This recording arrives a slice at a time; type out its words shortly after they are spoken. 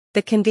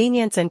The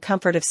convenience and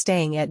comfort of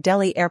staying at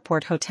Delhi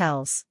airport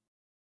hotels.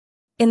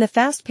 In the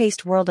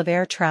fast-paced world of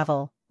air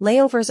travel,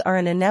 layovers are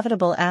an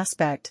inevitable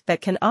aspect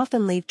that can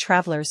often leave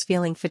travelers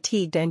feeling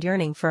fatigued and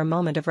yearning for a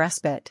moment of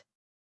respite.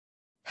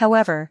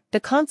 However, the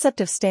concept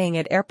of staying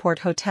at airport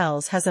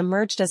hotels has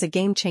emerged as a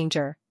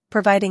game-changer,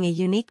 providing a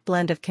unique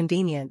blend of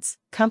convenience,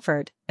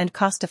 comfort, and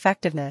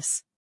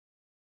cost-effectiveness.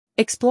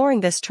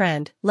 Exploring this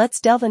trend, let's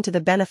delve into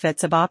the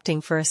benefits of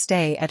opting for a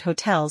stay at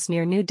hotels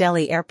near New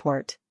Delhi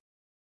Airport.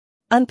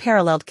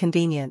 Unparalleled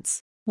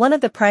convenience. One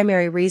of the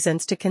primary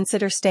reasons to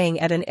consider staying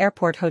at an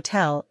airport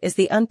hotel is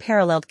the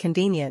unparalleled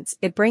convenience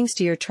it brings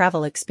to your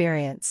travel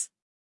experience.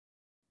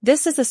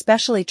 This is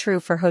especially true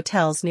for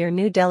hotels near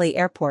New Delhi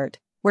Airport,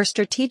 where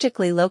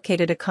strategically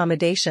located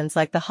accommodations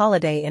like the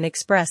Holiday Inn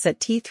Express at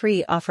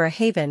T3 offer a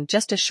haven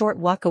just a short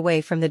walk away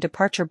from the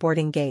departure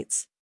boarding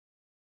gates.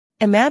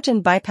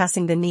 Imagine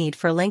bypassing the need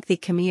for lengthy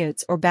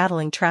commutes or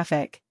battling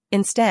traffic.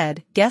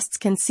 Instead, guests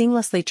can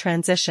seamlessly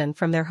transition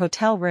from their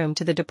hotel room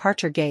to the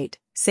departure gate,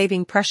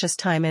 saving precious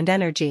time and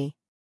energy.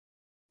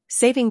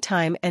 Saving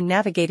time and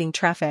navigating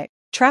traffic.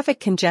 Traffic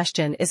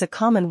congestion is a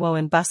common woe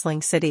in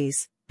bustling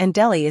cities, and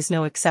Delhi is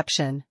no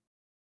exception.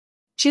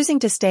 Choosing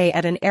to stay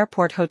at an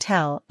airport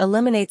hotel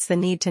eliminates the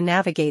need to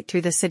navigate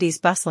through the city's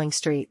bustling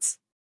streets.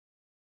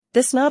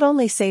 This not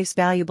only saves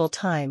valuable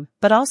time,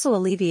 but also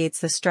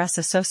alleviates the stress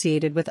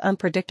associated with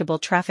unpredictable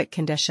traffic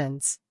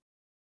conditions.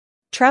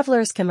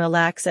 Travelers can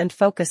relax and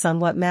focus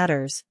on what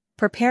matters,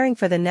 preparing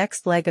for the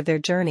next leg of their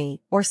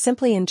journey or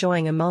simply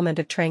enjoying a moment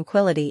of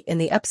tranquility in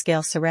the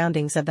upscale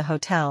surroundings of the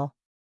hotel.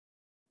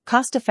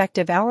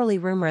 Cost-effective hourly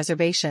room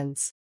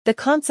reservations. The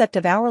concept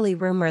of hourly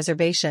room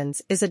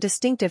reservations is a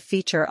distinctive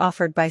feature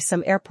offered by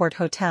some airport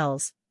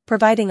hotels,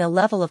 providing a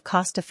level of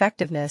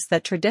cost-effectiveness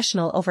that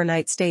traditional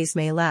overnight stays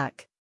may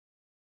lack.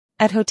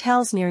 At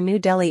hotels near New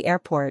Delhi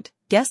Airport,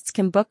 guests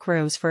can book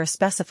rooms for a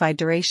specified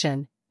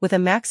duration, with a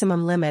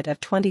maximum limit of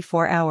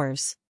 24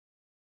 hours.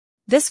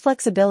 This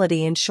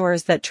flexibility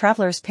ensures that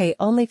travelers pay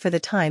only for the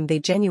time they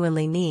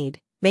genuinely need,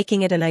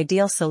 making it an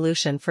ideal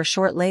solution for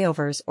short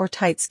layovers or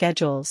tight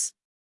schedules.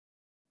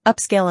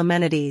 Upscale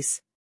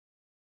amenities.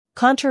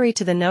 Contrary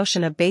to the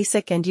notion of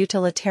basic and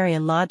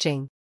utilitarian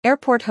lodging,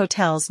 airport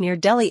hotels near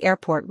Delhi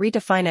Airport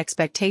redefine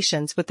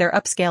expectations with their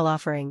upscale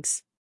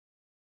offerings.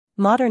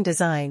 Modern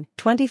design,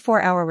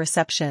 24-hour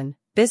reception,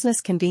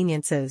 business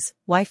conveniences,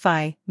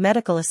 Wi-Fi,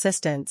 medical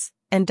assistance,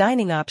 and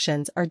dining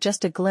options are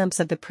just a glimpse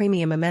of the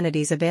premium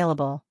amenities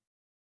available.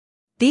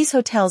 These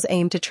hotels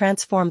aim to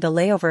transform the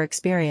layover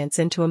experience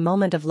into a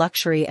moment of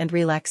luxury and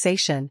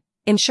relaxation,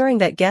 ensuring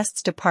that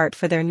guests depart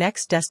for their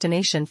next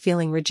destination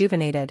feeling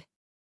rejuvenated.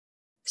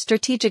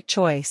 Strategic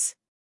choice.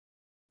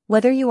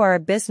 Whether you are a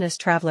business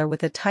traveler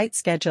with a tight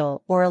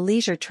schedule or a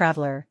leisure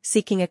traveler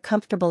seeking a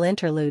comfortable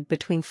interlude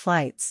between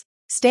flights,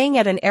 staying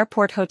at an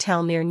airport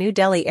hotel near New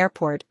Delhi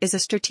Airport is a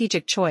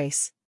strategic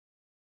choice.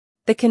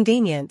 The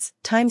convenience,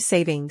 time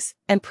savings,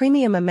 and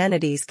premium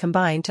amenities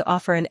combine to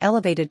offer an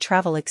elevated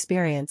travel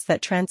experience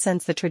that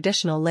transcends the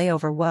traditional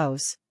layover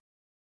woes.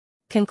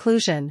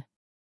 Conclusion.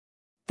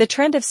 The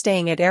trend of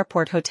staying at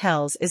airport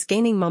hotels is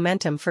gaining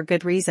momentum for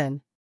good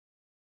reason.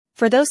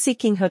 For those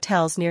seeking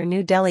hotels near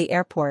New Delhi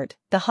Airport,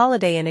 the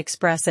Holiday Inn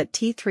Express at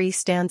T3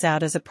 stands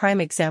out as a prime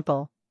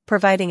example,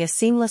 providing a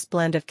seamless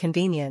blend of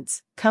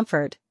convenience,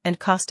 comfort, and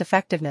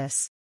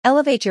cost-effectiveness.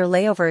 Elevate your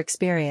layover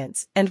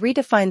experience and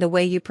redefine the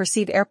way you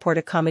perceive airport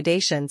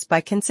accommodations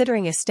by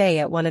considering a stay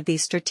at one of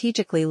these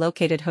strategically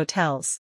located hotels.